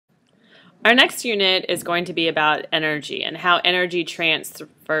Our next unit is going to be about energy and how energy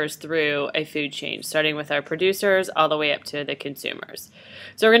transfers through a food chain, starting with our producers all the way up to the consumers.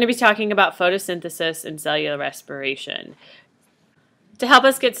 So we're going to be talking about photosynthesis and cellular respiration. To help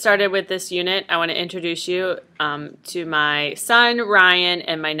us get started with this unit, I want to introduce you to my son, Ryan,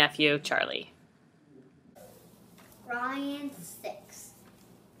 and my nephew, Charlie. Ryan, 6.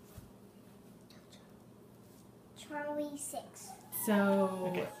 Charlie, 6.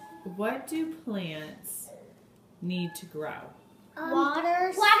 So, what do plants need to grow?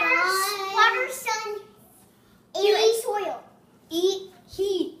 Water, sun, soil. Heat,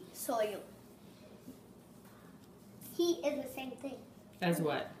 soil. Heat is the same thing. As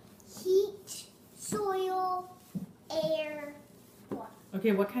what? Heat, soil, air, water.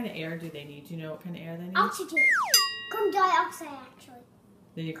 Okay, what kind of air do they need? Do you know what kind of air they need? Oxygen. Carbon dioxide, actually.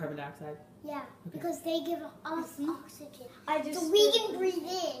 They need carbon dioxide? Yeah, Okay. because they give us oxygen. So we can breathe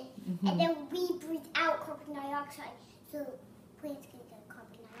in, and then we breathe out carbon dioxide. So plants can get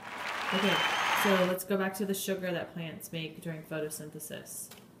carbon dioxide. Okay, so let's go back to the sugar that plants make during photosynthesis.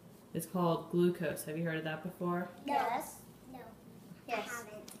 It's called glucose. Have you heard of that before? Yes. No. Yes. I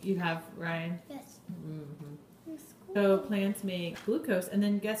haven't. You have, Ryan? Yes. Mm-hmm. So plants make glucose, and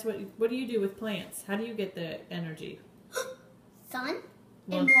then guess what? What do you do with plants? How do you get the energy? Sun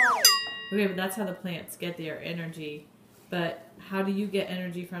Well, and water. Okay, but that's how the plants get their energy. But how do you get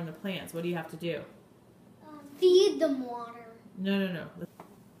energy from the plants? What do you have to do? Feed them water. No.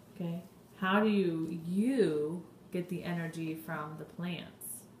 Okay. How do you get the energy from the plants?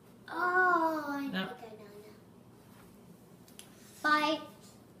 Oh, I think I No. know.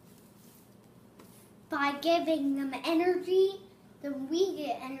 By giving them energy, then we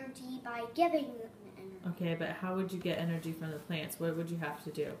get energy by giving them energy. Okay, but how would you get energy from the plants? What would you have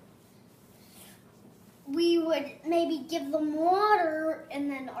to do? We would maybe give them water, and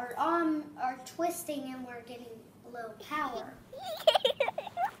then our arm are twisting, and we're getting low power.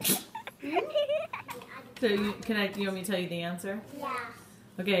 So you want me to tell you the answer? Yeah.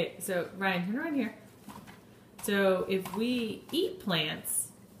 Okay, so Ryan, turn around here. So if we eat plants,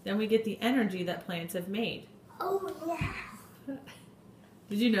 then we get the energy that plants have made. Oh yeah.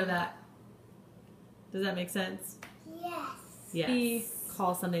 Did you know that? Does that make sense? Yes. Yes. We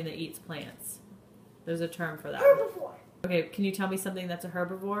call something that eats plants. There's a term for that. Herbivore. Okay, can you tell me something that's a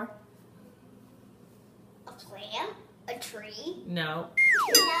herbivore? A plant. A tree. No.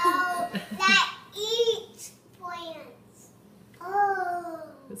 No, that eats plants. Oh.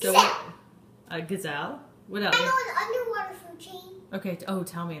 So what? A gazelle? What else? I know an underwater food chain. Okay. Oh,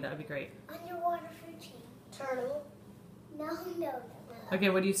 tell me. That would be great. Underwater food chain. Turtle. No. Okay,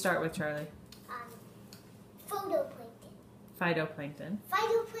 what do you start with, Charlie? Photoplankton. Phytoplankton.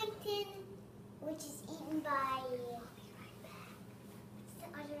 Phytoplankton, which is eaten by. I'll be right back. What's the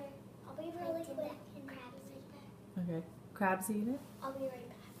other? I'll be really quick. Crabs eat that. Okay. Crabs eat it? I'll be right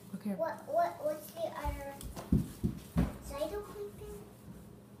back. Okay. What's the other? Cytoplankton.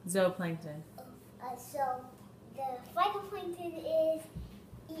 Zooplankton. So the phytoplankton is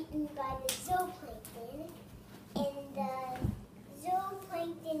eaten by the zooplankton, and the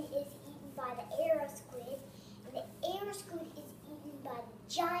zooplankton is eaten by the aerosquid, and the aerosquid is eaten by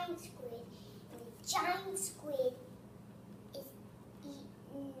the giant squid, and the giant squid is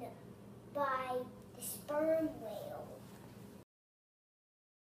eaten by the sperm whale.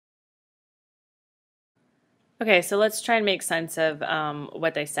 Okay, so let's try and make sense of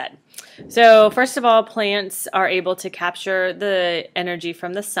what they said. So first of all, plants are able to capture the energy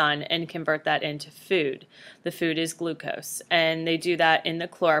from the sun and convert that into food. The food is glucose, and they do that in the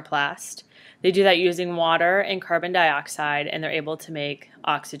chloroplast. They do that using water and carbon dioxide, and they're able to make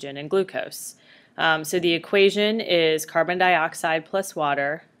oxygen and glucose. So the equation is carbon dioxide plus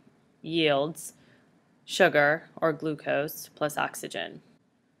water yields sugar or glucose plus oxygen.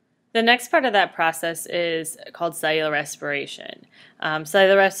 The next part of that process is called cellular respiration.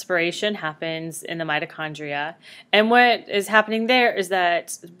 Cellular respiration happens in the mitochondria, and what is happening there is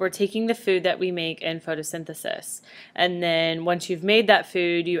that we're taking the food that we make in photosynthesis, and then once you've made that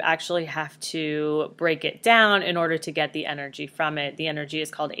food, you actually have to break it down in order to get the energy from it. The energy is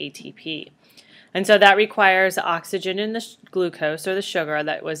called ATP. And so that requires oxygen in the glucose or the sugar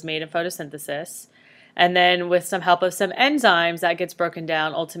that was made in photosynthesis. And then with some help of some enzymes, that gets broken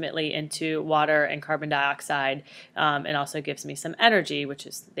down ultimately into water and carbon dioxide, and also gives me some energy, which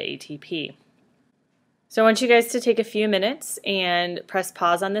is the ATP. So I want you guys to take a few minutes and press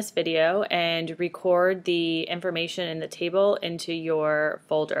pause on this video and record the information in the table into your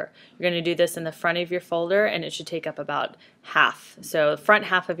folder. You're going to do this in the front of your folder, and it should take up about half. So the front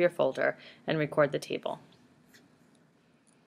half of your folder, and record the table.